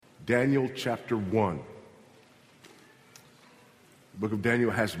Daniel chapter 1. The book of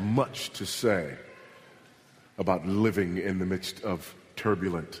Daniel has much to say about living in the midst of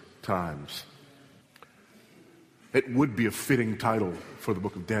turbulent times. It would be a fitting title for the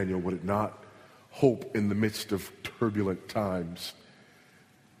book of Daniel, would it not? Hope in the midst of turbulent times.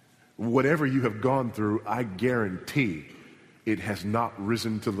 Whatever you have gone through, I guarantee it has not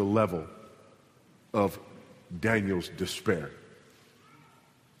risen to the level of Daniel's despair.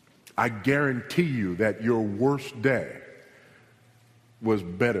 I guarantee you that your worst day was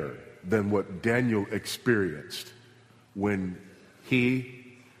better than what Daniel experienced when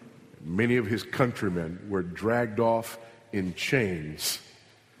he, many of his countrymen, were dragged off in chains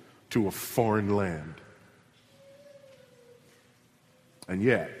to a foreign land. And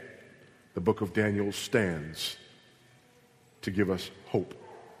yet, the book of Daniel stands to give us hope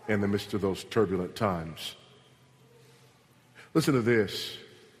in the midst of those turbulent times. Listen to this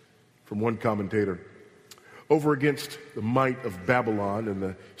from one commentator. Over against the might of Babylon and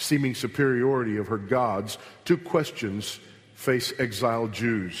the seeming superiority of her gods, two questions face exiled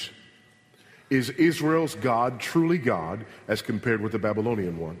Jews. Is Israel's God truly God as compared with the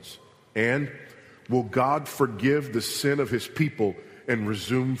Babylonian ones? And will God forgive the sin of his people and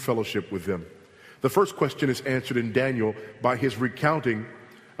resume fellowship with them? The first question is answered in Daniel by his recounting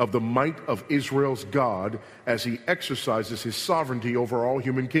of the might of Israel's God as he exercises his sovereignty over all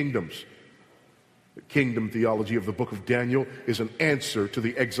human kingdoms. The kingdom theology of the book of Daniel is an answer to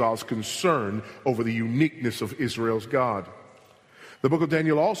the exile's concern over the uniqueness of Israel's God. The book of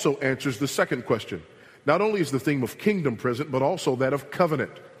Daniel also answers the second question. Not only is the theme of kingdom present, but also that of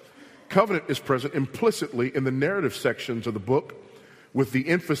covenant. Covenant is present implicitly in the narrative sections of the book, with the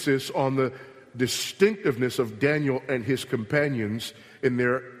emphasis on the distinctiveness of Daniel and his companions in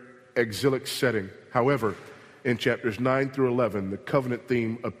their exilic setting. However, in chapters 9 through 11, the covenant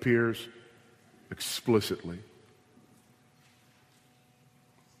theme appears explicitly.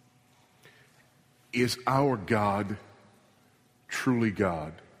 Is our God truly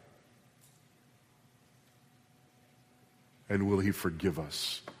God? And will he forgive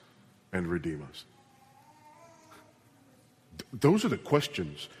us and redeem us? Those are the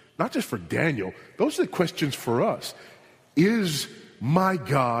questions, not just for Daniel, those are the questions for us. Is my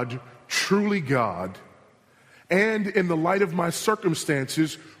God truly God? And in the light of my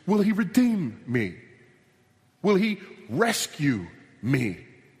circumstances, will he redeem me? Will he rescue me?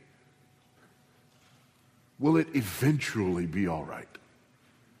 Will it eventually be all right?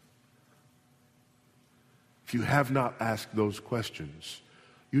 If you have not asked those questions,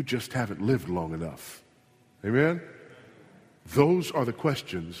 you just haven't lived long enough. Amen? Those are the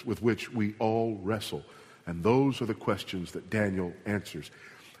questions with which we all wrestle. And those are the questions that Daniel answers.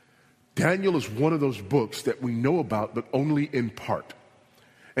 Daniel is one of those books that we know about, but only in part.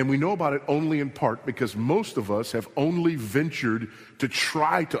 And we know about it only in part because most of us have only ventured to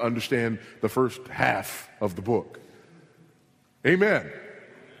try to understand the first half of the book. Amen.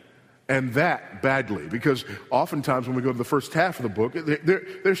 And that badly, because oftentimes when we go to the first half of the book,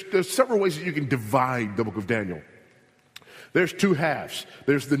 there's several ways that you can divide the book of Daniel. There's two halves.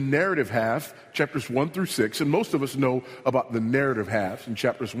 There's the narrative half, chapters 1 through 6, and most of us know about the narrative half in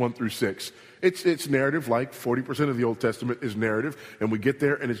chapters 1 through 6. It's narrative, like 40% of the Old Testament is narrative, and we get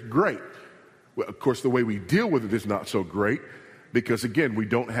there and it's great. Well, of course, the way we deal with it is not so great because, again, we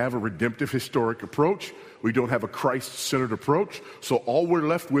don't have a redemptive historic approach. We don't have a Christ-centered approach, so all we're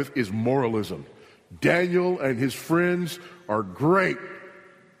left with is moralism. Daniel and his friends are great.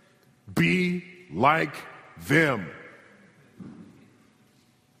 Be like them.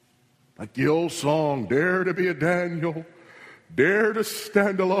 Like the old song, dare to be a Daniel, dare to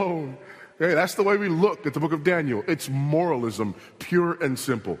stand alone. Okay, that's the way we look at the book of Daniel. It's moralism, pure and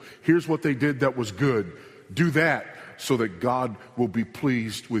simple. Here's what they did that was good. Do that so that God will be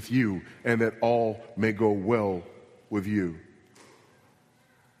pleased with you and that all may go well with you.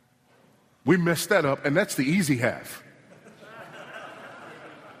 We messed that up, and that's the easy half.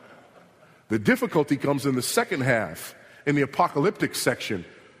 The difficulty comes in the second half, in the apocalyptic section,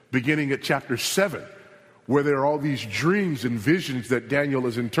 beginning at chapter 7, where there are all these dreams and visions that Daniel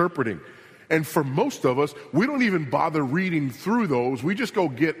is interpreting. And for most of us, we don't even bother reading through those. We just go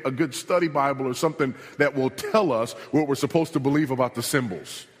get a good study Bible or something that will tell us what we're supposed to believe about the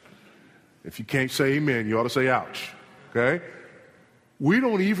symbols. If you can't say amen, you ought to say ouch. Okay? We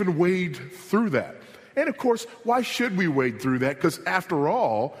don't even wade through that. And of course, why should we wade through that? Because after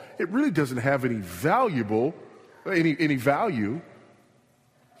all, it really doesn't have any value,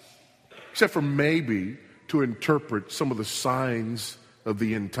 except for maybe to interpret some of the signs of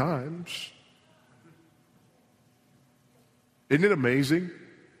the end times. Isn't it amazing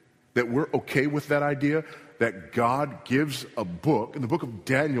That we're okay with that idea, that God gives a book, and the book of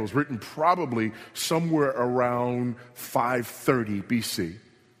Daniel is written probably somewhere around 530 BC.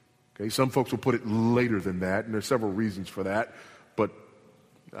 Okay, some folks will put it later than that, and there's several reasons for that, but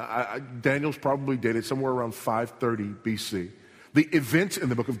Daniel's probably dated somewhere around 530 BC. The events in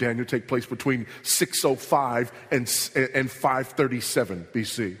the book of Daniel take place between 605 and 537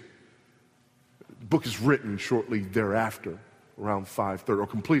 BC. The book is written shortly thereafter, around 530, or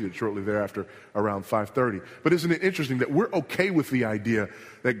completed shortly thereafter, around 530. But isn't it interesting that we're okay with the idea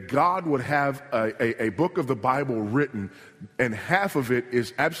that God would have a book of the Bible written, and half of it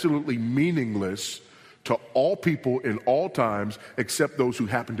is absolutely meaningless to all people in all times except those who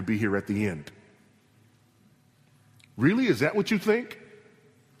happen to be here at the end? Really? Is that what you think?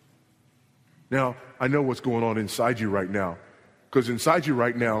 Now, I know what's going on inside you right now. Because inside you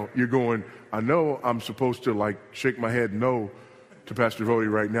right now, you're going, I know I'm supposed to shake my head no to Pastor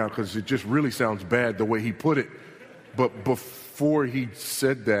Voddie right now because it just really sounds bad the way he put it. But before he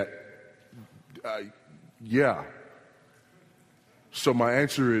said that, yeah. So my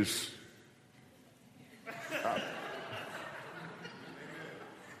answer is,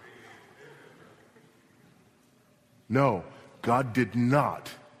 no, God did not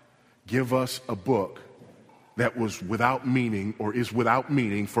give us a book that was without meaning or is without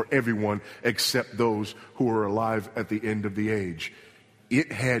meaning for everyone except those who are alive at the end of the age.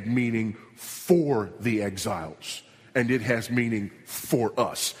 It had meaning for the exiles, and it has meaning for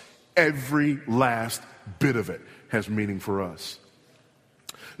us. Every last bit of it has meaning for us.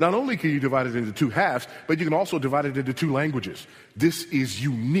 Not only can you divide it into two halves, but you can also divide it into two languages. This is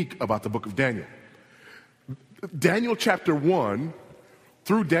unique about the book of Daniel. Daniel chapter 1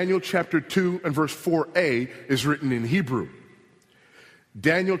 through Daniel chapter 2 and verse 4a is written in Hebrew.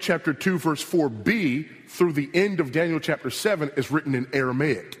 Daniel chapter 2 verse 4b through the end of Daniel chapter 7 is written in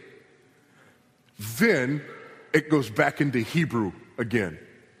Aramaic. Then it goes back into Hebrew again.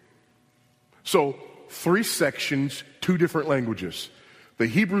 So 3 sections, 2 different languages. The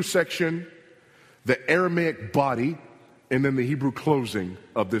Hebrew section, the Aramaic body, and then the Hebrew closing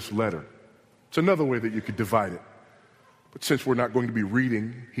of this letter. It's another way that you could divide it. But since we're not going to be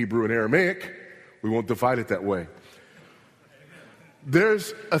reading Hebrew and Aramaic, we won't divide it that way.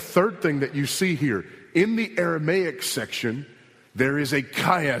 There's a third thing that you see here. In the Aramaic section, there is a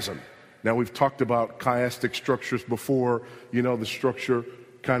chiasm. Now, we've talked about chiastic structures before. You know, the structure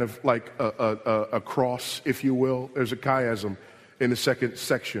kind of like a cross, if you will. There's a chiasm in the second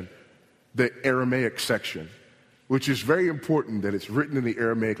section, the Aramaic section, which is very important that it's written in the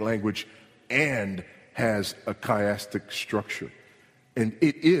Aramaic language and has a chiastic structure. And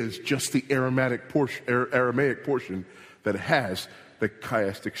it is just the Aramaic portion that has the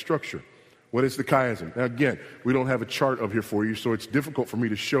chiastic structure. What is the chiasm? Now, again, we don't have a chart up here for you, so it's difficult for me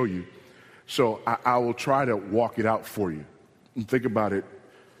to show you. So I will try to walk it out for you. And think about it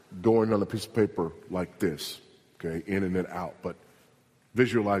going on a piece of paper like this, okay, in and then out. But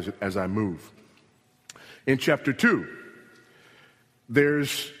visualize it as I move. In chapter 2,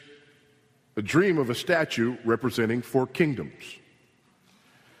 there's a dream of a statue representing 4 kingdoms.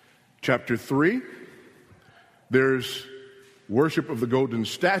 Chapter 3, there's worship of the golden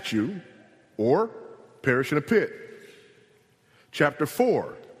statue or perish in a pit. Chapter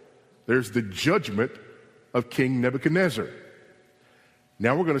 4, there's the judgment of King Nebuchadnezzar.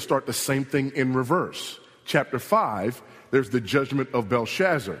 Now we're going to start the same thing in reverse. Chapter 5, there's the judgment of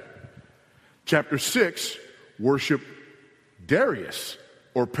Belshazzar. Chapter 6, worship Darius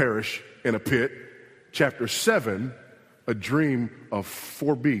or perish in a pit. Chapter 7, a dream of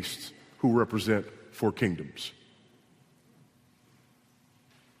 4 beasts who represent 4 kingdoms.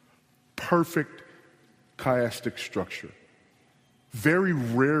 Perfect chiastic structure. Very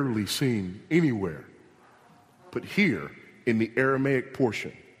rarely seen anywhere. But here, in the Aramaic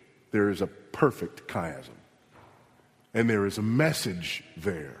portion, there is a perfect chiasm. And there is a message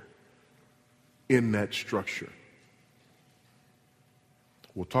there in that structure.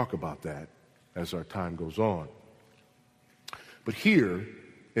 We'll talk about that as our time goes on. But here,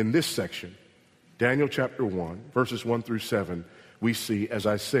 in this section, Daniel chapter 1, verses 1 through 7, we see, as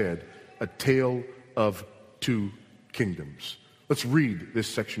I said, a tale of 2 kingdoms. Let's read this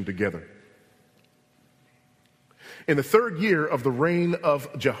section together. In the 3rd year of the reign of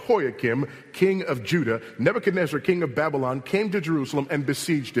Jehoiakim, king of Judah, Nebuchadnezzar, king of Babylon, came to Jerusalem and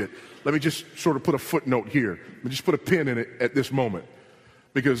besieged it. Let me just sort of put a footnote here. Let me just put a pin in it at this moment.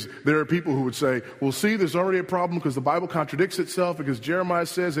 Because there are people who would say, well, see, there's already a problem because the Bible contradicts itself because Jeremiah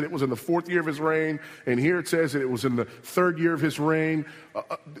says that it was in the 4th year of his reign, and here it says that it was in the 3rd year of his reign.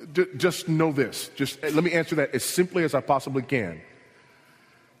 Just know this. Just let me answer that as simply as I possibly can.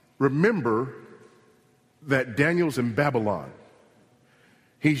 remember that Daniel's in Babylon.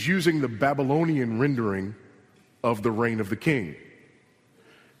 He's using the Babylonian rendering of the reign of the king.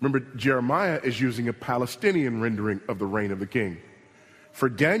 Remember, Jeremiah is using a Palestinian rendering of the reign of the king. For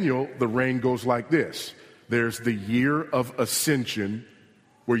Daniel, the reign goes like this. There's the year of ascension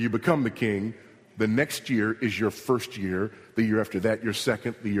where you become the king. The next year is your first year. The year after that, your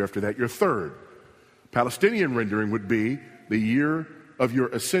second. The year after that, your third. Palestinian rendering would be the year of your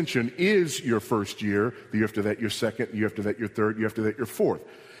ascension is your first year. The year after that, your second. The year after that, your third. The year after that, your fourth.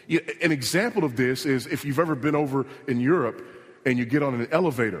 An example of this is if you've ever been over in Europe and you get on an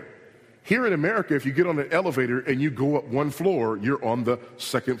elevator. Here in America, if you get on an elevator and you go up one floor, you're on the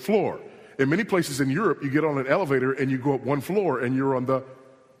second floor. In many places in Europe, you get on an elevator and you go up one floor and you're on the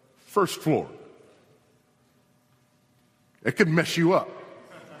first floor. It could mess you up.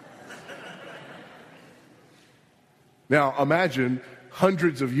 Now, imagine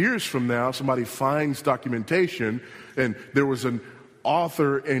hundreds of years from now, somebody finds documentation, and there was an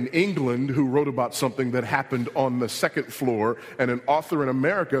author in England who wrote about something that happened on the second floor, and an author in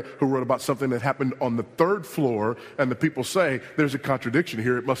America who wrote about something that happened on the third floor, and the people say, there's a contradiction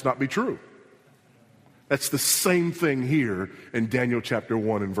here, it must not be true. That's the same thing here in Daniel chapter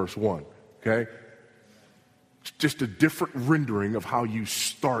 1 and verse 1, okay? It's just a different rendering of how you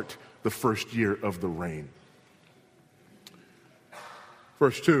start the first year of the reign.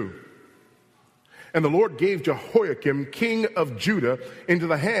 Verse 2. And the Lord gave Jehoiakim, king of Judah, into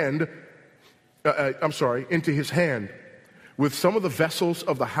his hand, with some of the vessels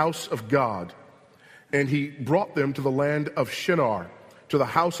of the house of God. And he brought them to the land of Shinar, to the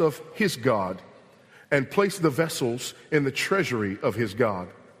house of his God, and placed the vessels in the treasury of his God.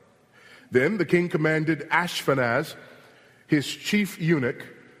 Then the king commanded Ashpenaz, his chief eunuch,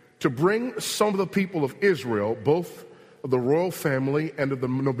 to bring some of the people of Israel, both of the royal family and of the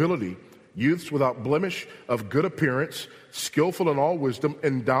nobility, youths without blemish, of good appearance, skillful in all wisdom,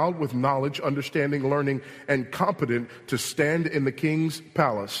 endowed with knowledge, understanding, learning, and competent to stand in the king's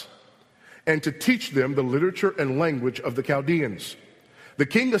palace, and to teach them the literature and language of the Chaldeans. The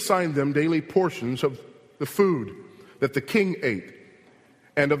king assigned them daily portions of the food that the king ate,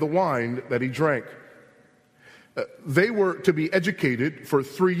 and of the wine that he drank. They were to be educated for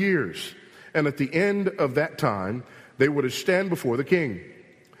 3 years, and at the end of that time, they were to stand before the king.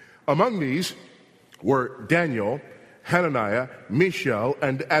 Among these were Daniel, Hananiah, Mishael,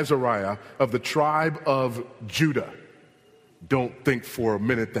 and Azariah of the tribe of Judah. Don't think for a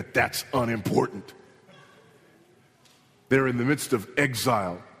minute that that's unimportant. They're in the midst of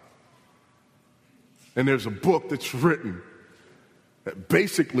exile. And there's a book that's written that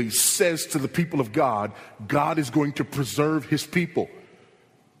basically says to the people of God, God is going to preserve his people.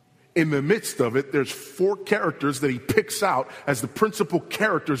 In the midst of it, there's 4 characters that he picks out as the principal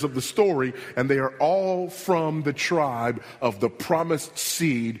characters of the story, and they are all from the tribe of the promised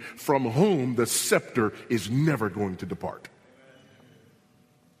seed from whom the scepter is never going to depart.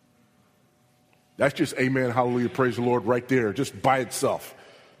 That's just amen, hallelujah, praise the Lord right there, just by itself.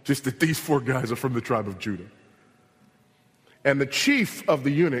 Just that these 4 guys are from the tribe of Judah. And the chief of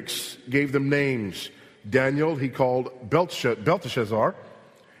the eunuchs gave them names. Daniel he called Belteshazzar.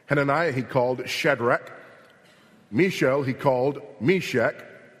 Hananiah he called Shadrach. Mishael he called Meshach.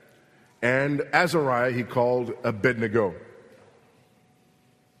 And Azariah he called Abednego.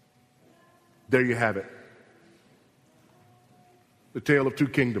 There you have it. The tale of 2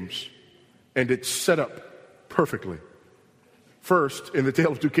 kingdoms. And it's set up perfectly. First, in the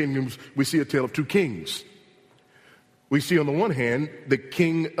tale of 2 kingdoms, we see a tale of 2 kings. We see on the one hand, the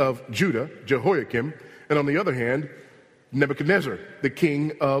king of Judah, Jehoiakim, and on the other hand, Nebuchadnezzar, the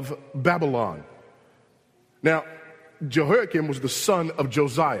king of Babylon. Now, Jehoiakim was the son of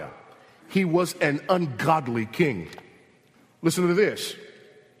Josiah. He was an ungodly king. Listen to this.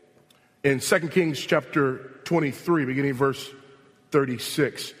 In 2 Kings chapter 23, beginning verse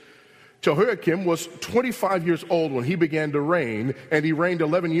 36, Jehoiakim was 25 years old when he began to reign, and he reigned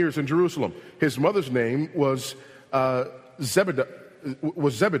 11 years in Jerusalem. His mother's name was Zebedah,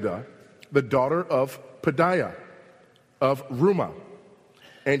 the daughter of Pedaiah of Rumah.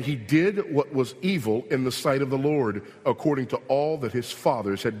 And he did what was evil in the sight of the Lord, according to all that his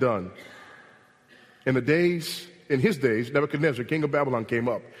fathers had done. In his days, Nebuchadnezzar, king of Babylon, came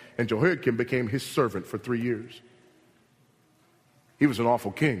up, and Jehoiakim became his servant for 3 years. He was an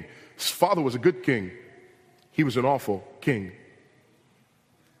awful king. His father was a good king. He was an awful king.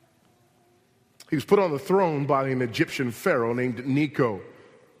 He was put on the throne by an Egyptian pharaoh named Necho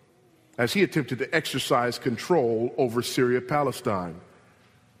as he attempted to exercise control over Syria, Palestine.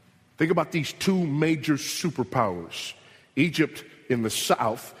 Think about these 2 major superpowers. Egypt in the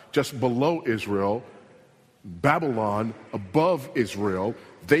south just below Israel, Babylon above Israel.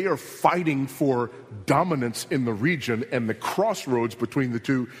 They are fighting for dominance in the region, and the crossroads between the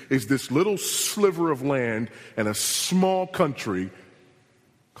two is this little sliver of land and a small country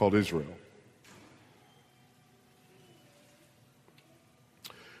called Israel.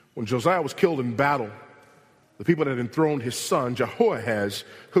 When Josiah was killed in battle, the people that had enthroned his son, Jehoahaz,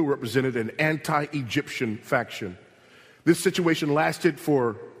 who represented an anti-Egyptian faction. This situation lasted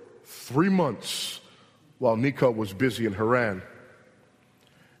for 3 months while Necho was busy in Haran.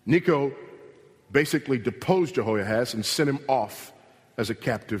 Necho basically deposed Jehoahaz and sent him off as a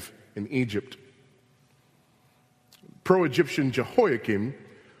captive in Egypt. Pro-Egyptian Jehoiakim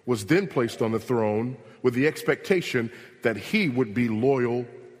was then placed on the throne with the expectation that he would be loyal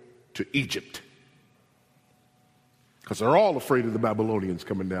to Egypt, because they're all afraid of the Babylonians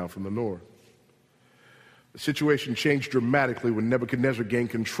coming down from the north. The situation changed dramatically when Nebuchadnezzar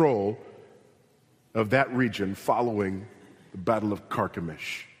gained control of that region following the Battle of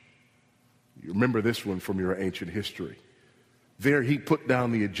Carchemish. You remember this one from your ancient history. There he put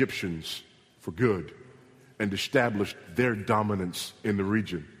down the Egyptians for good and established their dominance in the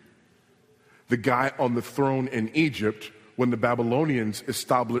region. The guy on the throne in Egypt, when the Babylonians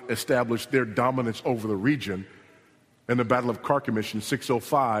established their dominance over the region in the Battle of Carchemish in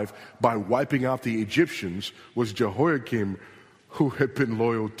 605 by wiping out the Egyptians, was Jehoiakim, who had been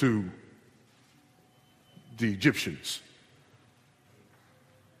loyal to the Egyptians.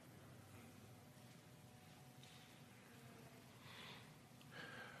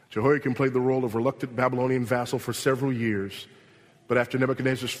 Jehoiakim played the role of reluctant Babylonian vassal for several years, but after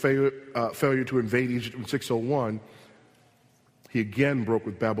Nebuchadnezzar's failure to invade Egypt in 601, he again broke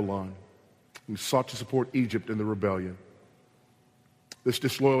with Babylon and sought to support Egypt in the rebellion. This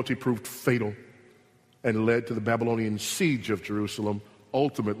disloyalty proved fatal and led to the Babylonian siege of Jerusalem,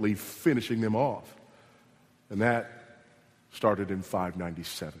 ultimately finishing them off. And that started in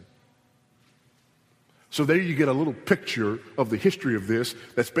 597. So there you get a little picture of the history of this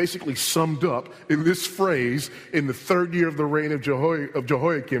that's basically summed up in this phrase: in the 3rd year of the reign of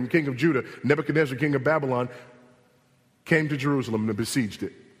Jehoiakim, king of Judah, Nebuchadnezzar, king of Babylon, came to Jerusalem and besieged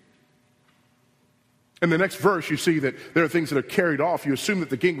it. In the next verse, you see that there are things that are carried off. You assume that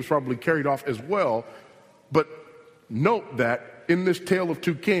the king was probably carried off as well. But note that in this tale of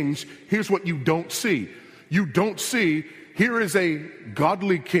two kings, here's what you don't see. You don't see, here is a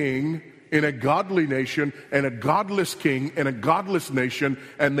godly king in a godly nation and a godless king in a godless nation,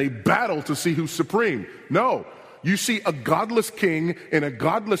 and they battle to see who's supreme. No. You see a godless king in a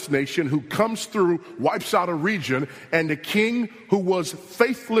godless nation who comes through, wipes out a region, and a king who was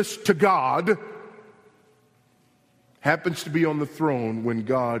faithless to God happens to be on the throne when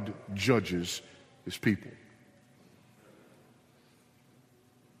God judges his people.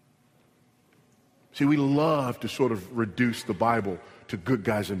 See, we love to sort of reduce the Bible to good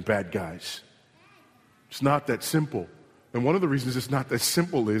guys and bad guys. It's not that simple. And one of the reasons it's not that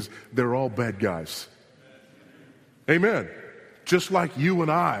simple is they're all bad guys. Amen. Just like you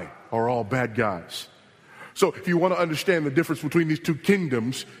and I are all bad guys. So if you want to understand the difference between these two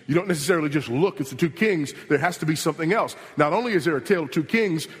kingdoms, you don't necessarily just look at the two kings. There has to be something else. Not only is there a tale of two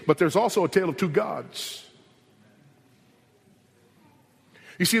kings, but there's also a tale of two gods.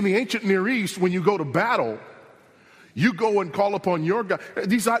 You see, in the ancient Near East, when you go to battle, you go and call upon your God.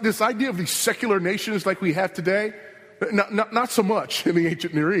 This idea of these secular nations like we have today, not so much in the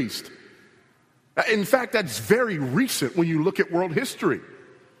ancient Near East. In fact, that's very recent when you look at world history.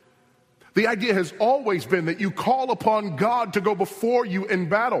 The idea has always been that you call upon God to go before you in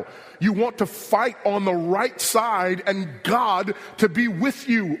battle. You want to fight on the right side and God to be with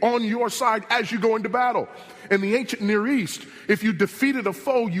you on your side as you go into battle. In the ancient Near East, if you defeated a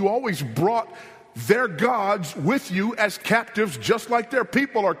foe, you always brought their gods with you as captives, just like their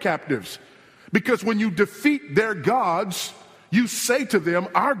people are captives. Because when you defeat their gods, you say to them,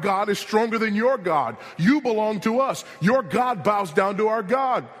 our God is stronger than your God. You belong to us. Your God bows down to our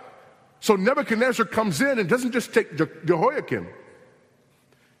God. So Nebuchadnezzar comes in and doesn't just take Jehoiakim.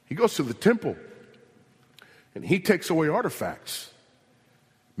 He goes to the temple and he takes away artifacts,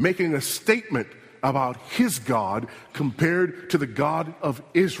 making a statement about his God compared to the God of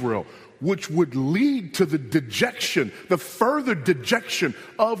Israel, which would lead to the dejection, the further dejection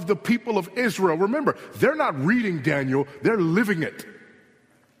of the people of Israel. Remember, they're not reading Daniel, they're living it.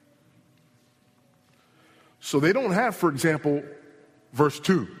 So they don't have, for example, verse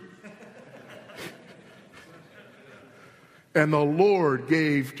 2. And the Lord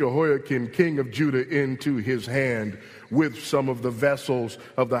gave Jehoiakim, king of Judah, into his hand with some of the vessels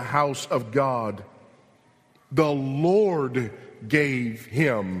of the house of God. The Lord gave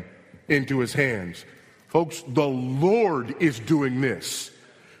him into his hands. Folks, the Lord is doing this.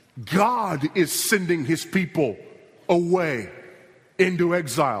 God is sending his people away into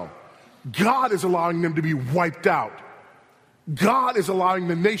exile. God is allowing them to be wiped out. God is allowing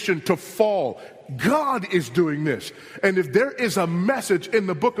the nation to fall. God is doing this. And if there is a message in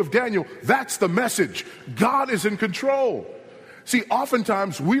the book of Daniel, that's the message. God is in control. See,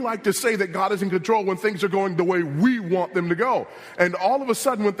 oftentimes we like to say that God is in control when things are going the way we want them to go. And all of a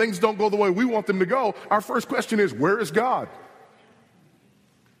sudden, when things don't go the way we want them to go, our first question is, where is God?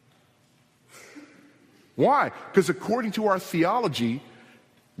 Why? Because according to our theology,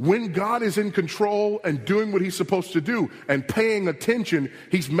 when God is in control and doing what he's supposed to do and paying attention,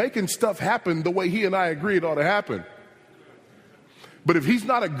 he's making stuff happen the way he and I agree it ought to happen. But if he's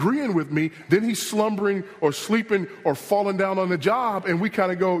not agreeing with me, then he's slumbering or sleeping or falling down on the job, and we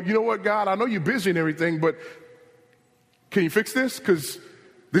kind of go, you know what, God, I know you're busy and everything, but can you fix this? Because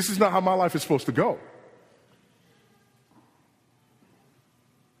this is not how my life is supposed to go.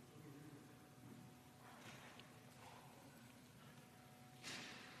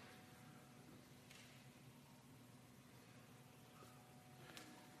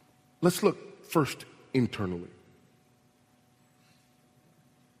 Let's look first internally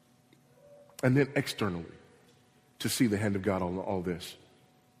and then externally to see the hand of God on all this.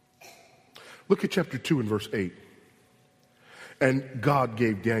 Look at chapter 2 and verse 8. And God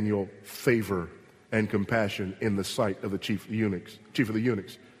gave Daniel favor and compassion in the sight of the chief of the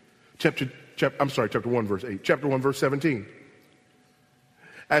eunuchs. Chapter 1 verse 8. Chapter 1 verse 17.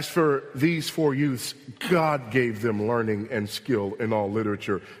 As for these four youths, God gave them learning and skill in all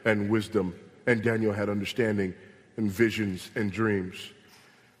literature and wisdom. And Daniel had understanding and visions and dreams.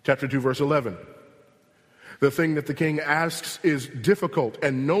 Chapter 2, verse 11. The thing that the king asks is difficult,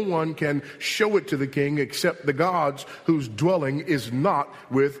 and no one can show it to the king except the gods whose dwelling is not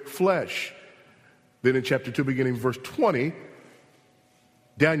with flesh. Then in chapter 2, beginning verse 20,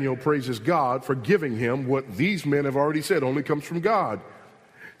 Daniel praises God for giving him what these men have already said only comes from God.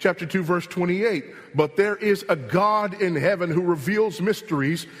 Chapter 2, verse 28, but there is a God in heaven who reveals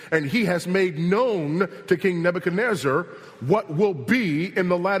mysteries, and he has made known to King Nebuchadnezzar what will be in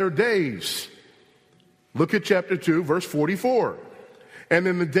the latter days. Look at chapter 2, verse 44. And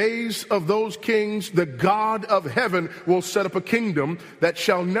in the days of those kings, the God of heaven will set up a kingdom that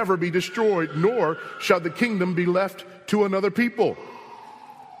shall never be destroyed, nor shall the kingdom be left to another people.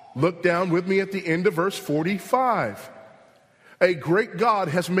 Look down with me at the end of verse 45. A great God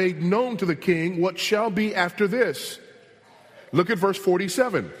has made known to the king what shall be after this. Look at verse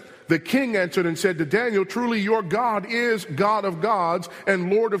 47. The king answered and said to Daniel, truly your God is God of gods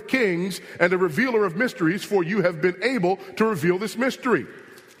and Lord of kings and a revealer of mysteries, for you have been able to reveal this mystery.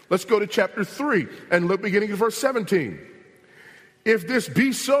 Let's go to chapter 3 and look beginning at verse 17. If this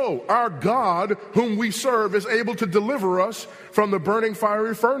be so, our God whom we serve is able to deliver us from the burning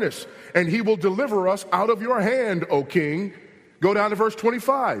fiery furnace, and he will deliver us out of your hand, O king. Go down to verse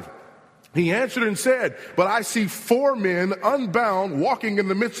 25. He answered and said, but I see four men unbound walking in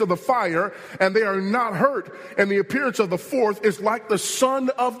the midst of the fire, and they are not hurt, and the appearance of the fourth is like the son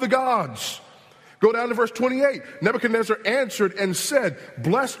of the gods. Go down to verse 28. Nebuchadnezzar answered and said,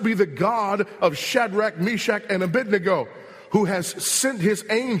 blessed be the God of Shadrach, Meshach, and Abednego, who has sent his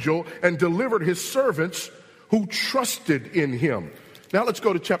angel and delivered his servants who trusted in him. Now let's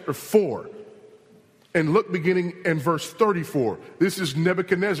go to chapter 4. And look beginning in verse 34. This is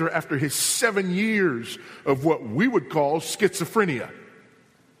Nebuchadnezzar after his 7 years of what we would call schizophrenia.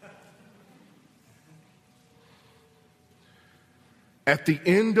 At the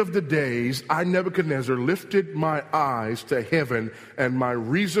end of the days, I, Nebuchadnezzar, lifted my eyes to heaven, and my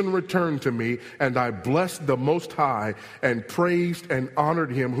reason returned to me, and I blessed the Most High, and praised and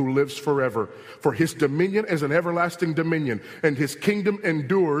honored him who lives forever. For his dominion is an everlasting dominion, and his kingdom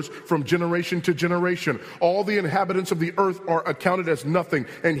endures from generation to generation. All the inhabitants of the earth are accounted as nothing,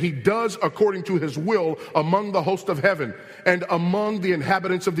 and he does according to his will among the host of heaven, and among the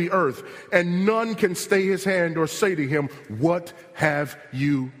inhabitants of the earth. And none can stay his hand or say to him, what have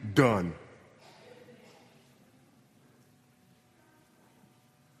you done?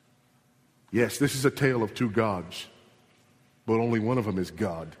 Yes, this is a tale of two gods, but only one of them is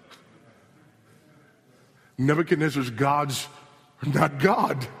God. Nebuchadnezzar's gods are not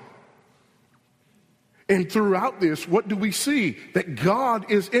God. And throughout this, what do we see? That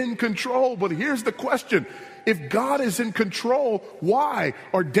God is in control. But here's the question. If God is in control, why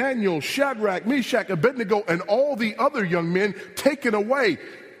are Daniel, Shadrach, Meshach, Abednego, and all the other young men taken away,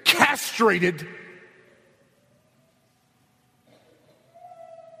 castrated,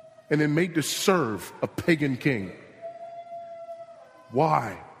 and then made to serve a pagan king?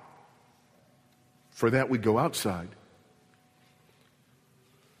 Why? For that we go outside.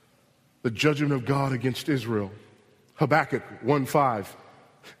 The judgment of God against Israel. Habakkuk 1:5.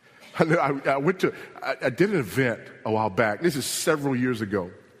 I did an event a while back. This is several years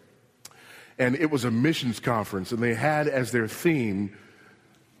ago. And it was a missions conference, and they had as their theme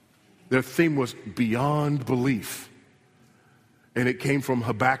was beyond belief. And it came from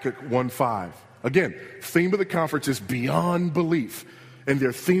Habakkuk 1:5. Again, theme of the conference is beyond belief. And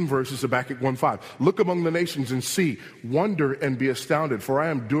their theme verse is Habakkuk 1:5. Look among the nations and see, wonder and be astounded, for I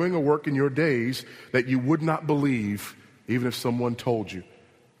am doing a work in your days that you would not believe, even if someone told you.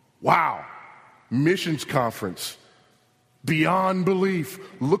 Wow. Missions conference. Beyond belief.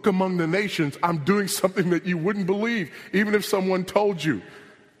 Look among the nations. I'm doing something that you wouldn't believe, even if someone told you.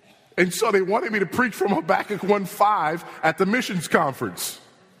 And so they wanted me to preach from Habakkuk 1:5 at the missions conference.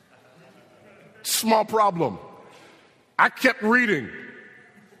 Small problem. I kept reading.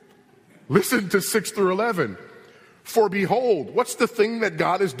 Listen to 6 through 11. For behold, what's the thing that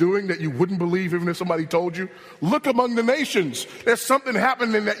God is doing that you wouldn't believe even if somebody told you? Look among the nations. There's something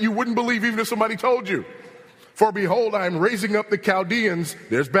happening that you wouldn't believe even if somebody told you. For behold, I am raising up the Chaldeans,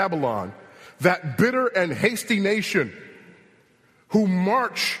 there's Babylon, that bitter and hasty nation who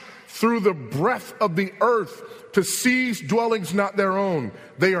march through the breadth of the earth to seize dwellings not their own.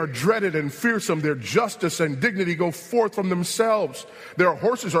 They are dreaded and fearsome. Their justice and dignity go forth from themselves. Their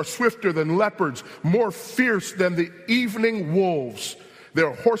horses are swifter than leopards, more fierce than the evening wolves.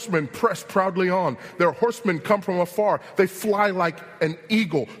 Their horsemen press proudly on. Their horsemen come from afar. They fly like an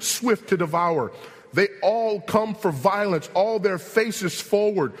eagle, swift to devour. They all come for violence, all their faces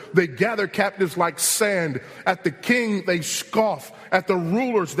forward. They gather captives like sand. At the king they scoff. At the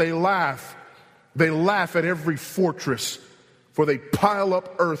rulers they laugh. They laugh at every fortress, for they pile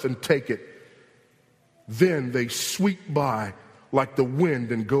up earth and take it. Then they sweep by like the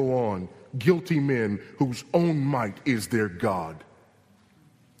wind and go on, guilty men whose own might is their God.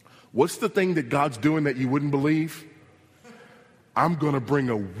 What's the thing that God's doing that you wouldn't believe? I'm going to bring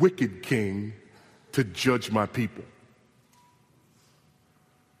a wicked king to judge my people.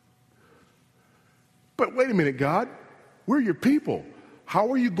 But wait a minute, God, we're your people. How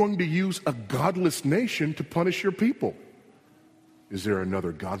are you going to use a godless nation to punish your people? Is there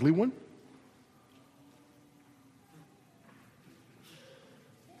another godly one?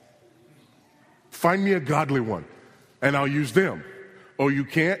 Find me a godly one, and I'll use them. Oh, you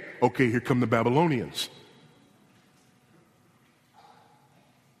can't? Okay, here come the Babylonians.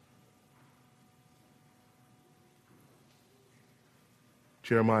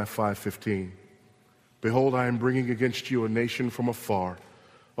 Jeremiah 5:15. Behold, I am bringing against you a nation from afar.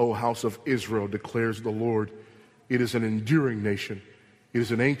 O house of Israel, declares the Lord. It is an enduring nation. It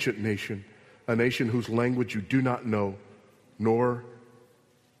is an ancient nation, a nation whose language you do not know, nor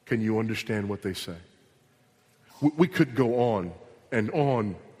can you understand what they say. We could go on and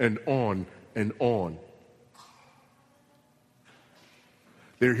on and on and on.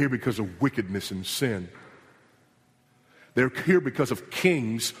 They're here because of wickedness and sin. They're here because of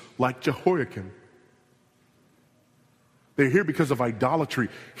kings like Jehoiakim. They're here because of idolatry.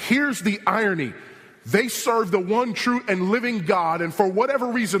 Here's the irony. They serve the one true and living God, and for whatever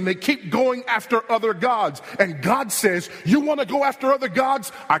reason, they keep going after other gods. And God says, you want to go after other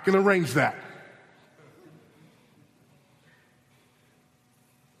gods? I can arrange that.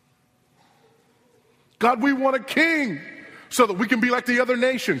 God, we want a king so that we can be like the other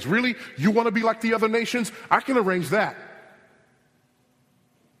nations. Really? You want to be like the other nations? I can arrange that.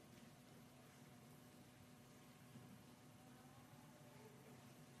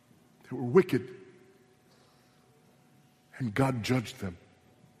 They were wicked, and God judged them.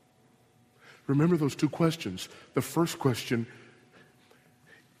 Remember those two questions. The first question,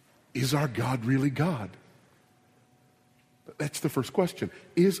 is our God really God? That's the first question.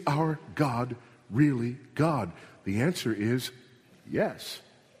 Is our God really God? The answer is yes.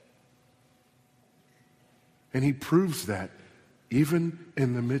 And he proves that even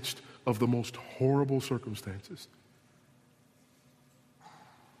in the midst of the most horrible circumstances.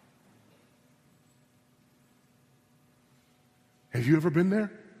 Have you ever been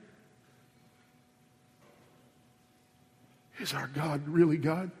there? Is our God really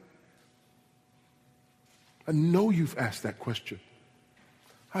God? I know you've asked that question.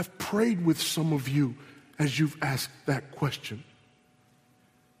 I've prayed with some of you as you've asked that question.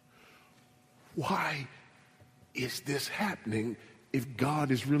 Why is this happening if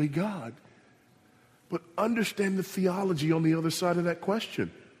God is really God? But understand the theology on the other side of that question.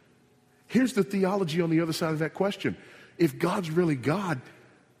 Here's the theology on the other side of that question. If God's really God,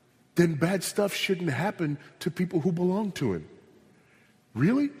 then bad stuff shouldn't happen to people who belong to him.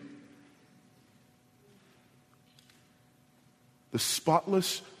 Really? The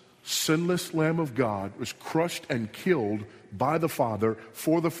spotless, sinless Lamb of God was crushed and killed by the Father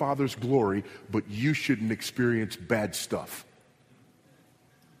for the Father's glory, but you shouldn't experience bad stuff.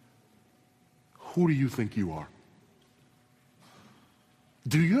 Who do you think you are?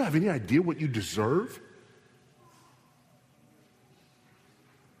 Do you have any idea what you deserve?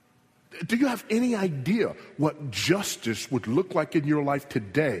 Do you have any idea what justice would look like in your life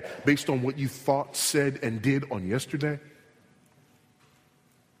today based on what you thought, said, and did on yesterday?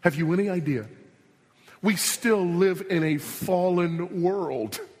 Have you any idea? We still live in a fallen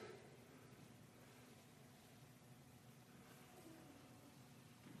world.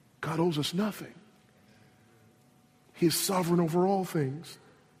 God owes us nothing. He is sovereign over all things.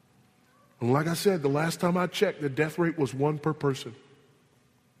 And like I said, the last time I checked, the death rate was 1 per person.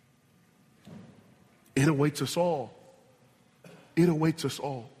 It awaits us all. It awaits us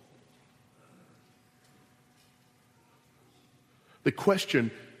all. The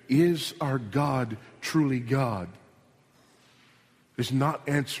question, is our God truly God, is not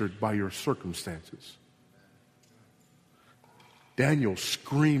answered by your circumstances. Daniel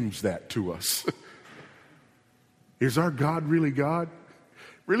screams that to us. Is our God really God?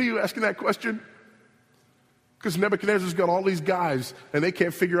 Really, you asking that question? Because Nebuchadnezzar's got all these guys and they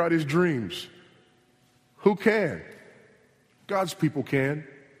can't figure out his dreams. Who can? God's people can.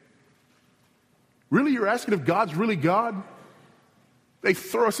 Really, you're asking if God's really God? They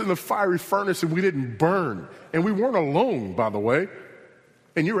throw us in the fiery furnace and we didn't burn. And we weren't alone, by the way.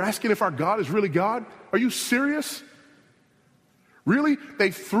 And you're asking if our God is really God? Are you serious? Really?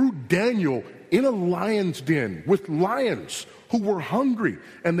 They threw Daniel in a lion's den with lions who were hungry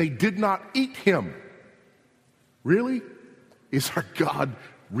and they did not eat him. Really? Is our God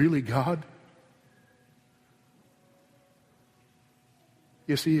really God?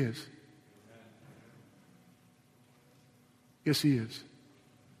 Yes, he is. Yes, he is.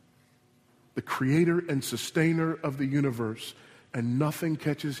 The creator and sustainer of the universe, and nothing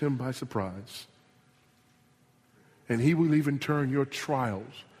catches him by surprise. And he will even turn your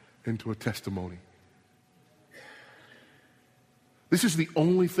trials into a testimony. This is the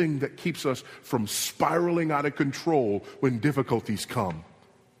only thing that keeps us from spiraling out of control when difficulties come.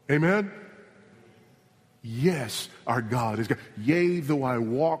 Amen? Yes, our God is God. Yea, though I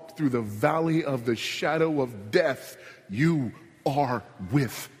walk through the valley of the shadow of death, you are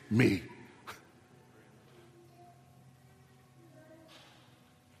with me.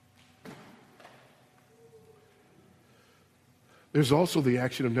 There's also the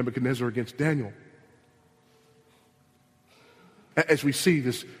action of Nebuchadnezzar against Daniel. As we see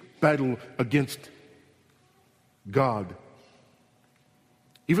this battle against God,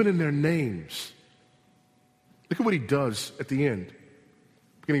 even in their names, look at what he does at the end.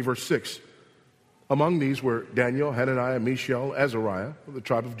 Beginning of verse 6. Among these were Daniel, Hananiah, Mishael, Azariah, of the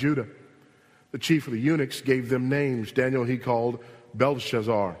tribe of Judah. The chief of the eunuchs gave them names. Daniel he called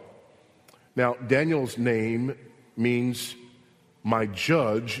Belshazzar. Now, Daniel's name means my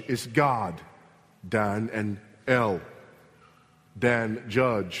judge is God. Dan and El. Dan,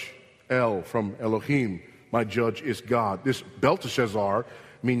 judge. El, from Elohim. My judge is God. This Belteshazzar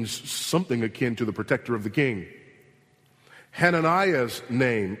means something akin to the protector of the king. Hananiah's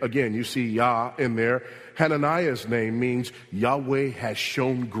name, again, you see Yah in there. Hananiah's name means Yahweh has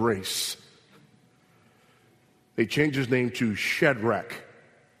shown grace. They changed his name to Shadrach.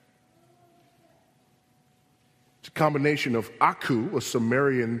 It's a combination of Aku, a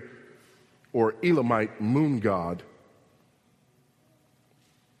Sumerian or Elamite moon god.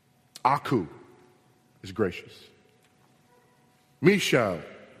 Aku is gracious. Mishael,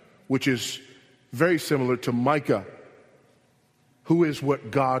 which is very similar to Micah, who is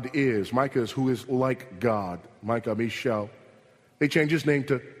what God is. Micah is who is like God. Micah, Mishael. They changed his name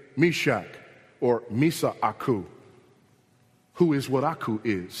to Meshach or Misa Aku, who is what Aku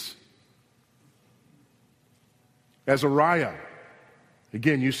is. Azariah,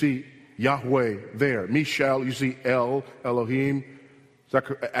 again, you see Yahweh there. Mishael, you see El, Elohim.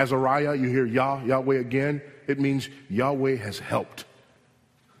 Azariah, you hear Yah, Yahweh again. It means Yahweh has helped.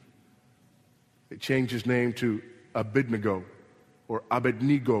 They changed his name to Abednego or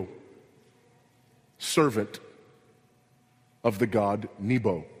Abednego, servant of the god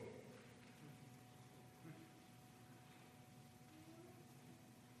Nebo.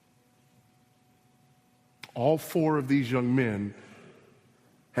 All four of these young men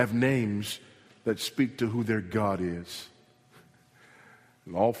have names that speak to who their God is.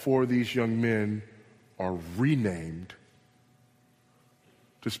 And all four of these young men are renamed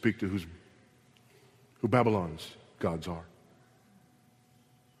to speak to who Babylon's gods are.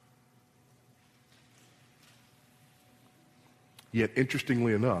 Yet,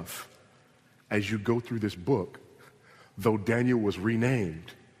 interestingly enough, as you go through this book, though Daniel was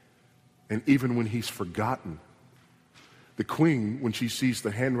renamed, and even when he's forgotten, the queen, when she sees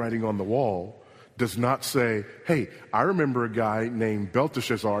the handwriting on the wall, does not say, hey, I remember a guy named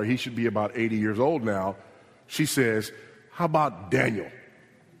Belteshazzar. He should be about 80 years old now. She says, how about Daniel?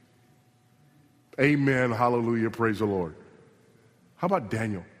 Amen, hallelujah, praise the Lord. How about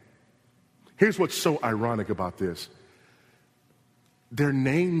Daniel? Here's what's so ironic about this. Their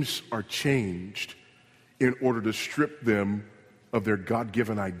names are changed in order to strip them of their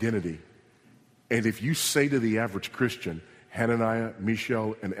God-given identity. And if you say to the average Christian, Hananiah,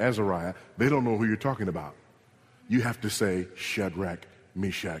 Mishael, and Azariah, they don't know who you're talking about. You have to say Shadrach,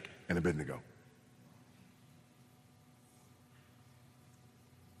 Meshach, and Abednego.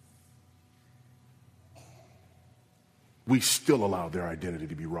 We still allow their identity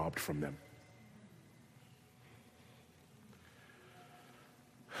to be robbed from them.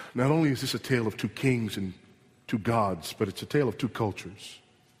 Not only is this a tale of two kings and two gods, but it's a tale of two cultures.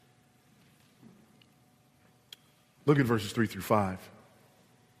 Look at verses 3 through 5.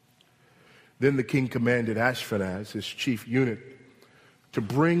 Then the king commanded Ashpenaz, his chief eunuch, to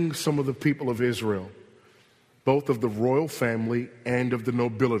bring some of the people of Israel, both of the royal family and of the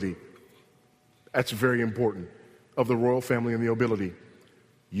nobility. That's very important. Of the royal family and the nobility.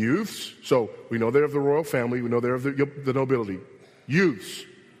 Youths, so we know they're of the royal family, we know they're of the nobility. Youths,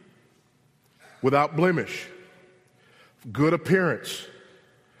 without blemish, good appearance,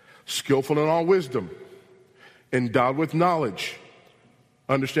 skillful in all wisdom, endowed with knowledge,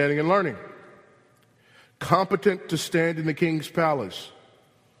 understanding and learning, competent to stand in the king's palace.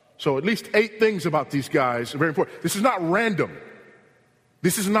 So at least 8 things about these guys are very important. This is not random.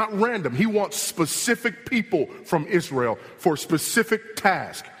 This is not random. He wants specific people from Israel for a specific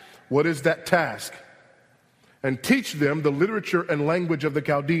task. What is that task? And teach them the literature and language of the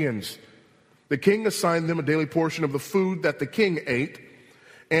Chaldeans. The king assigned them a daily portion of the food that the king ate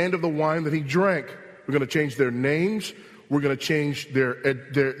and of the wine that he drank. We're going to change their names. We're going to change their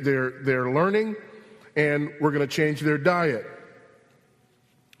learning, and we're going to change their diet.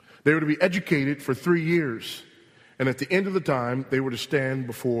 They were to be educated for 3 years. And at the end of the time, they were to stand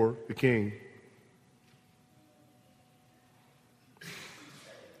before the king.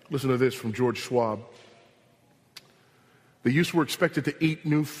 Listen to this from George Schwab. The youths were expected to eat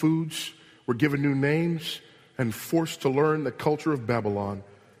new foods, were given new names, and forced to learn the culture of Babylon.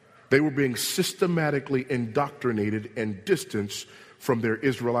 They were being systematically indoctrinated and distanced from their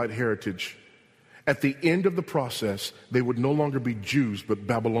Israelite heritage. At the end of the process, they would no longer be Jews, but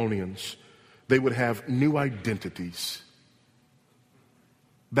Babylonians. They would have new identities.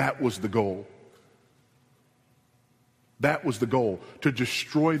 That was the goal. That was the goal, to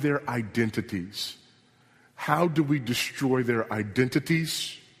destroy their identities. How do we destroy their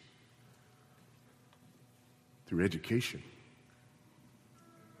identities? Through education.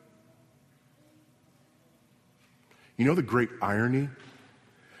 You know the great irony?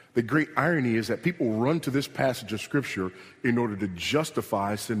 The great irony is that people run to this passage of Scripture in order to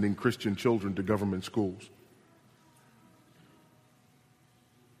justify sending Christian children to government schools.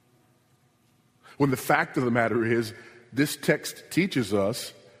 When the fact of the matter is, this text teaches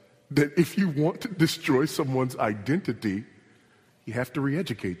us that if you want to destroy someone's identity, you have to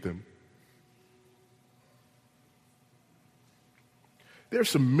re-educate them. There are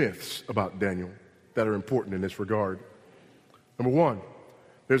some myths about Daniel that are important in this regard. Number one,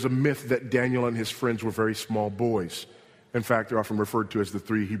 there's a myth that Daniel and his friends were very small boys. In fact, they're often referred to as the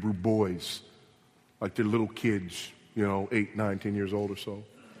 3 Hebrew boys, like they're little kids, 8, 9, 10 years old or so.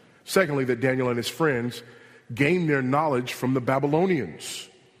 Secondly, that Daniel and his friends gained their knowledge from the Babylonians.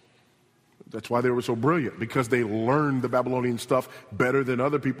 That's why they were so brilliant, because they learned the Babylonian stuff better than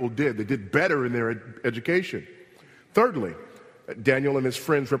other people did. They did better in their education. Thirdly, Daniel and his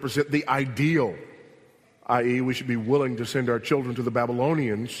friends represent the ideal, i.e., we should be willing to send our children to the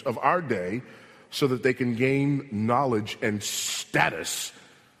Babylonians of our day so that they can gain knowledge and status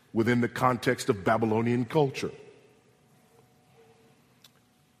within the context of Babylonian culture.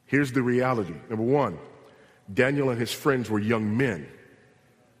 Here's the reality. Number one, Daniel and his friends were young men,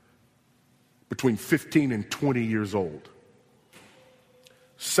 between 15 and 20 years old.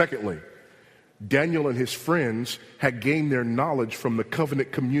 Secondly, Daniel and his friends had gained their knowledge from the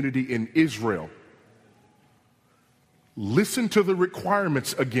covenant community in Israel. Listen to the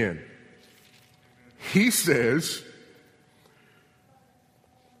requirements again. He says,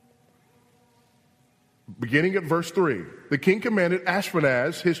 beginning at verse 3, the king commanded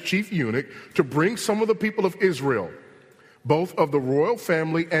Ashpenaz, his chief eunuch, to bring some of the people of Israel, both of the royal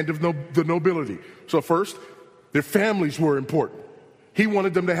family and of the nobility. So first, Their families were important. He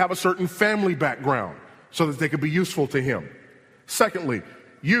wanted them to have a certain family background so that they could be useful to him. Secondly,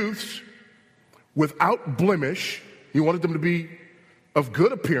 youths without blemish. He wanted them to be of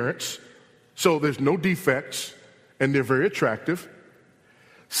good appearance, so there's no defects, and they're very attractive.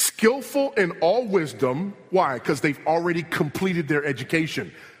 Skillful in all wisdom. Why? Because they've already completed their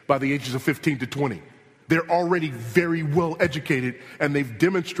education by the ages of 15 to 20. They're already very well educated, and they've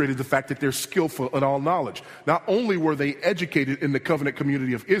demonstrated the fact that they're skillful in all knowledge. Not only were they educated in the covenant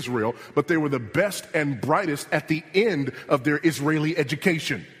community of Israel, but they were the best and brightest at the end of their Israeli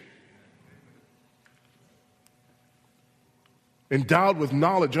education. Endowed with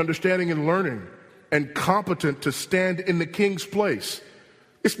knowledge, understanding, and learning, and competent to stand in the king's place.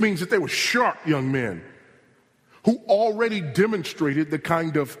 This means that they were sharp young men who already demonstrated the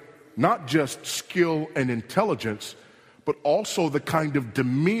kind of not just skill and intelligence, but also the kind of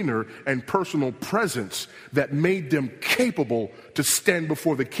demeanor and personal presence that made them capable to stand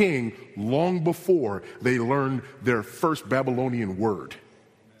before the king long before they learned their first Babylonian word.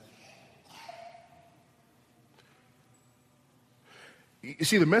 You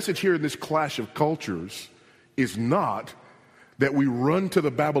see, the message here in this clash of cultures is not that we run to the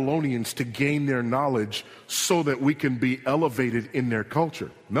Babylonians to gain their knowledge so that we can be elevated in their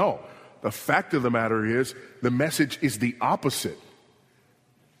culture. No, the fact of the matter is the message is the opposite.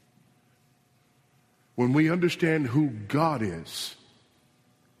 When we understand who God is,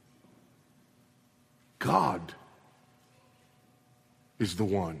 God is the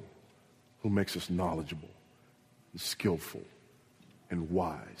one who makes us knowledgeable and skillful and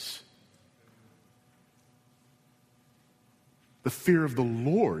wise. The fear of the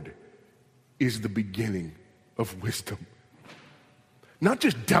Lord is the beginning of wisdom. Not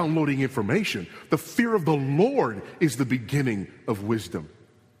just downloading information. The fear of the Lord is the beginning of wisdom.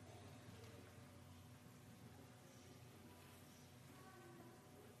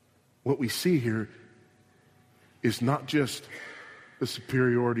 What we see here is not just the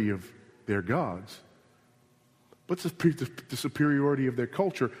superiority of their gods, but the superiority of their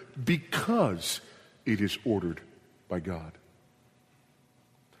culture because it is ordered by God.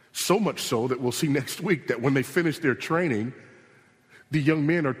 So much so that we'll see next week that when they finish their training, the young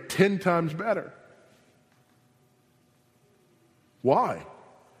men are 10 times better. Why?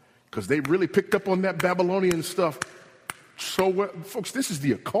 Because they really picked up on that Babylonian stuff so well. Folks, this is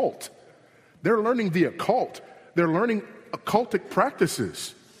the occult. They're learning the occult. They're learning occultic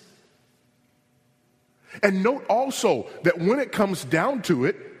practices. And note also that when it comes down to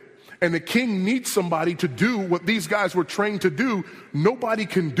it, and the king needs somebody to do what these guys were trained to do, nobody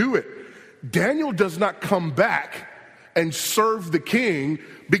can do it. Daniel does not come back and serve the king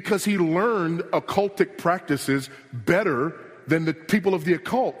because he learned occultic practices better than the people of the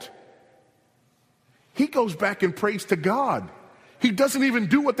occult. He goes back and prays to God. He doesn't even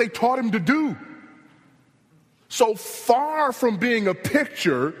do what they taught him to do. So far from being a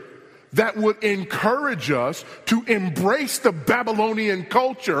picture that would encourage us to embrace the Babylonian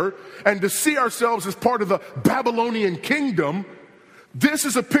culture and to see ourselves as part of the Babylonian kingdom, this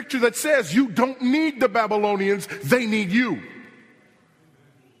is a picture that says you don't need the Babylonians, they need you.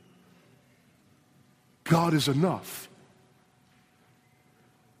 God is enough.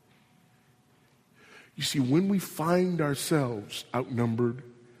 You see, when we find ourselves outnumbered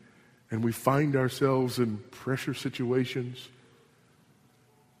and we find ourselves in pressure situations,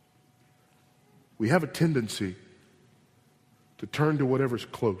 we have a tendency to turn to whatever's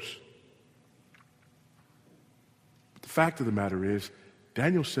close. But the fact of the matter is,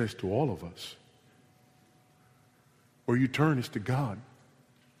 Daniel says to all of us, where you turn is to God.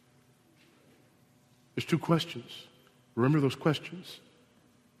 There's 2 questions. Remember those questions.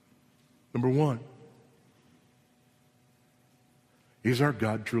 Number 1, is our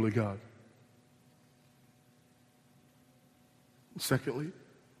God truly God? And secondly,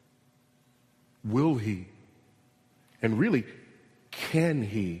 will he, and really, can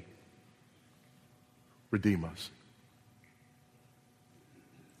he redeem us?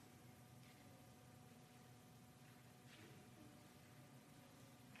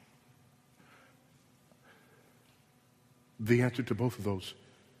 The answer to both of those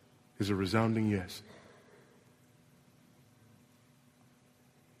is a resounding yes.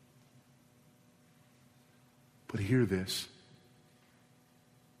 But hear this.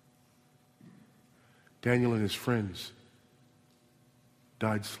 Daniel and his friends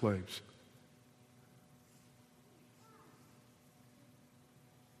died slaves.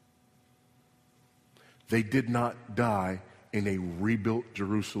 They did not die in a rebuilt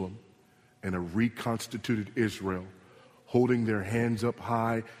Jerusalem and a reconstituted Israel, holding their hands up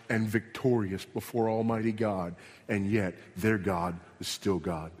high and victorious before Almighty God, and yet their God is still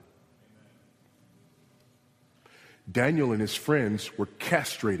God. Daniel and his friends were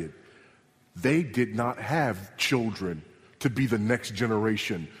castrated. They did not have children to be the next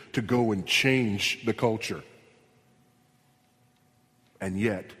generation, to go and change the culture. And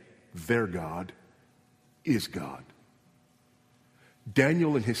yet, their God is God.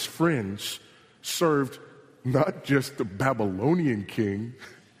 Daniel and his friends served not just the Babylonian king,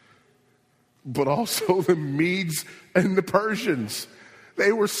 but also the Medes and the Persians.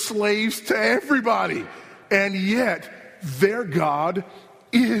 They were slaves to everybody. And yet, their God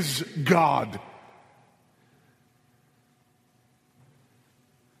is God.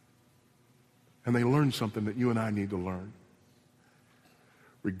 And they learned something that you and I need to learn.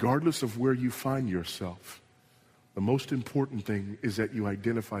 Regardless of where you find yourself, the most important thing is that you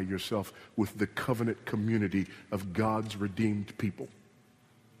identify yourself with the covenant community of God's redeemed people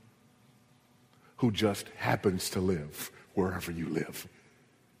who just happens to live wherever you live.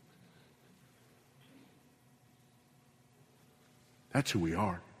 That's who we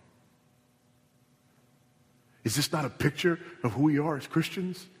are. Is this not a picture of who we are as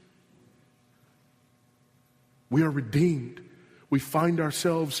Christians? We are redeemed. We find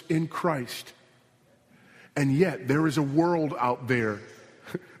ourselves in Christ. And yet there is a world out there,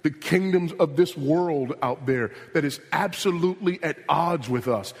 the kingdoms of this world out there, that is absolutely at odds with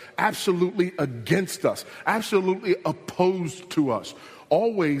us, absolutely against us, absolutely opposed to us,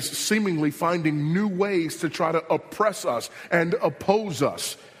 always seemingly finding new ways to try to oppress us and oppose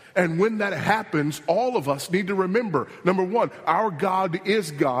us. And when that happens, all of us need to remember, number one, our God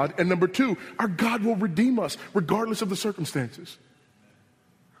is God, and number two, our God will redeem us regardless of the circumstances.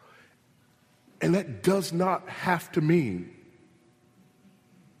 And that does not have to mean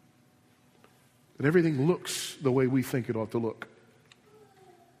that everything looks the way we think it ought to look.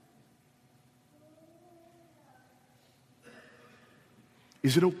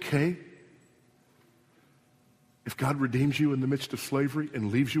 Is it okay if God redeems you in the midst of slavery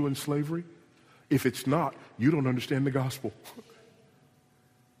and leaves you in slavery? If it's not, you don't understand the gospel.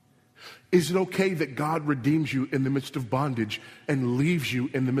 Is it okay that God redeems you in the midst of bondage and leaves you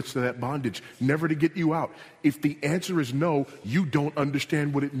in the midst of that bondage, never to get you out? If the answer is no, you don't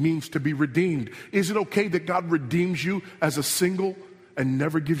understand what it means to be redeemed. Is it okay that God redeems you as a single and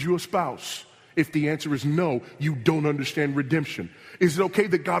never gives you a spouse? If the answer is no, you don't understand redemption. Is it okay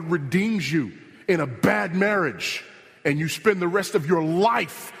that God redeems you in a bad marriage and you spend the rest of your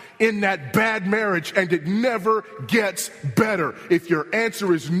life in that bad marriage and it never gets better? If your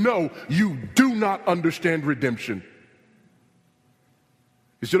answer is no, you do not understand redemption.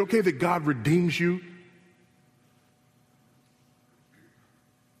 Is it okay that God redeems you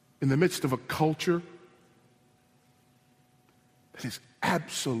in the midst of a culture that has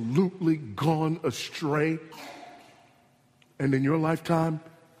absolutely gone astray and in your lifetime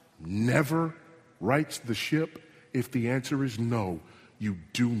never rights the ship? If the answer is no, you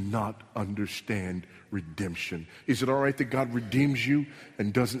do not understand redemption. Is it all right that God redeems you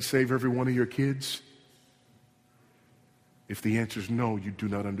and doesn't save every one of your kids? If the answer is no, you do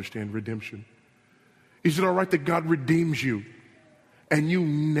not understand redemption. Is it all right that God redeems you and you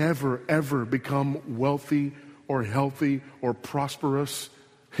never, ever become wealthy or healthy or prosperous?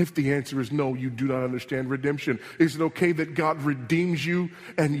 If the answer is no, you do not understand redemption. Is it okay that God redeems you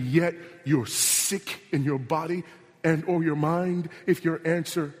and yet you're sick in your body and or your mind? If your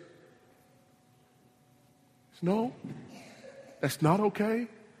answer is no, that's not okay,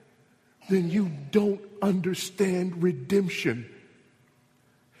 then you don't understand redemption,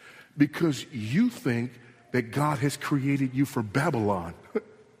 because you think that God has created you for Babylon.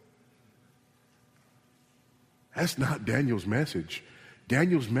 That's not Daniel's message.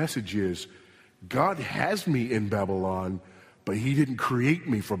 Daniel's message is, God has me in Babylon, but he didn't create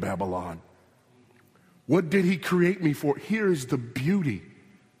me for Babylon. What did he create me for? Here is the beauty.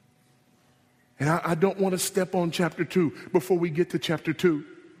 And I don't want to step on chapter 2 before we get to chapter 2.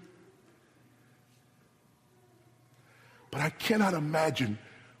 But I cannot imagine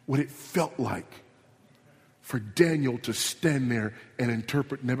what it felt like for Daniel to stand there and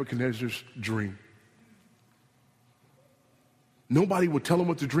interpret Nebuchadnezzar's dream. Nobody would tell him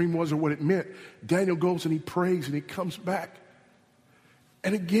what the dream was or what it meant. Daniel goes and he prays and he comes back.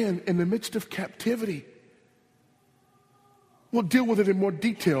 And again, in the midst of captivity, we'll deal with it in more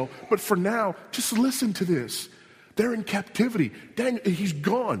detail, but for now, just listen to this. They're in captivity. Daniel, he's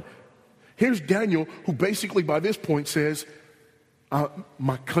gone. Here's Daniel, who basically by this point says,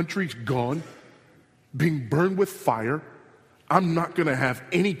 my country's gone, being burned with fire. I'm not going to have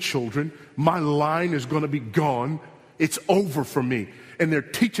any children. My line is going to be gone. It's over for me. And they're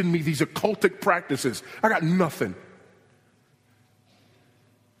teaching me these occultic practices. I got nothing.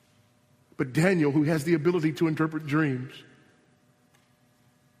 But Daniel, who has the ability to interpret dreams,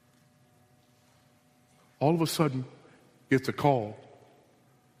 all of a sudden gets a call.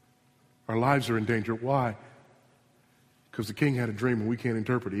 Our lives are in danger. Why? Because the king had a dream and we can't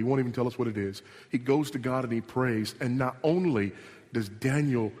interpret it. He won't even tell us what it is. He goes to God and he prays. And not only does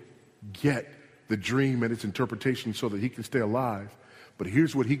Daniel get the dream and its interpretation so that he can stay alive, but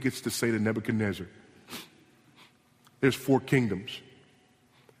here's what he gets to say to Nebuchadnezzar. There's 4 kingdoms.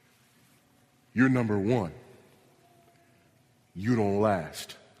 You're number 1. You don't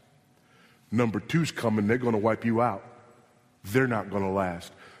last. Number 2's coming. They're going to wipe you out. They're not going to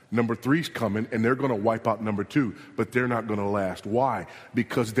last. Number 3's coming, and they're going to wipe out number 2, but they're not going to last. Why?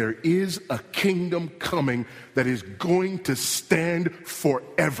 Because there is a kingdom coming that is going to stand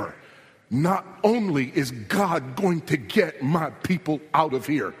forever. Not only is God going to get my people out of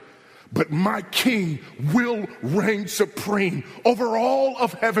here, but my king will reign supreme over all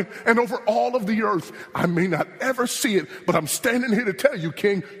of heaven and over all of the earth. I may not ever see it, but I'm standing here to tell you,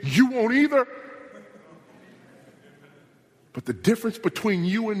 king, you won't either. But the difference between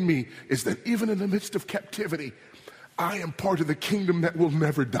you and me is that even in the midst of captivity, I am part of the kingdom that will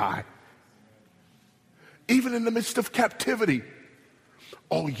never die. Even in the midst of captivity,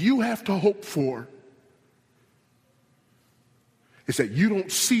 all you have to hope for is that you don't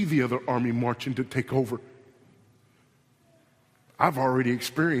see the other army marching to take over. I've already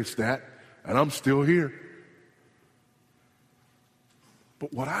experienced that, and I'm still here.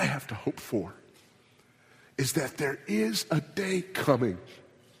 But what I have to hope for is that there is a day coming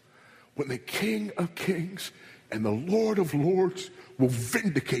when the King of Kings and the Lord of Lords will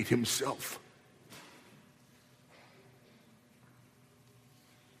vindicate himself.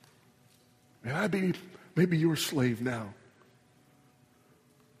 And I be maybe your slave now,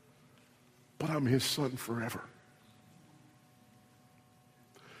 but I'm his son forever.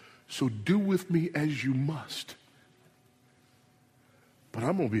 So do with me as you must, but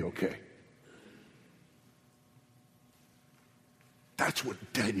I'm going to be okay. That's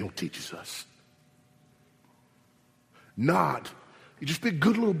what Daniel teaches us. Not, you just be a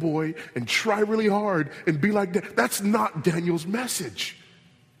good little boy and try really hard and be like that. That's not Daniel's message.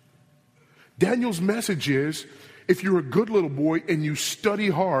 Daniel's message is, if you're a good little boy and you study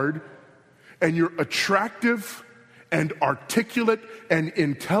hard and you're attractive and articulate and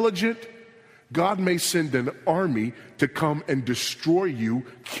intelligent, God may send an army to come and destroy you,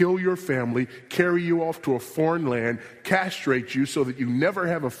 kill your family, carry you off to a foreign land, castrate you so that you never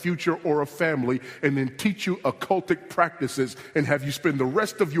have a future or a family, and then teach you occultic practices and have you spend the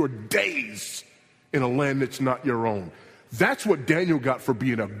rest of your days in a land that's not your own. That's what Daniel got for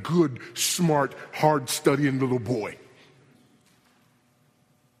being a good, smart, hard-studying little boy.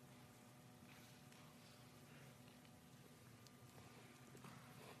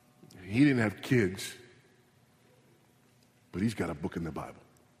 He didn't have kids, but he's got a book in the Bible.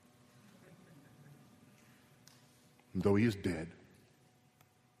 And though he is dead,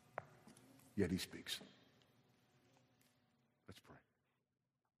 yet he speaks.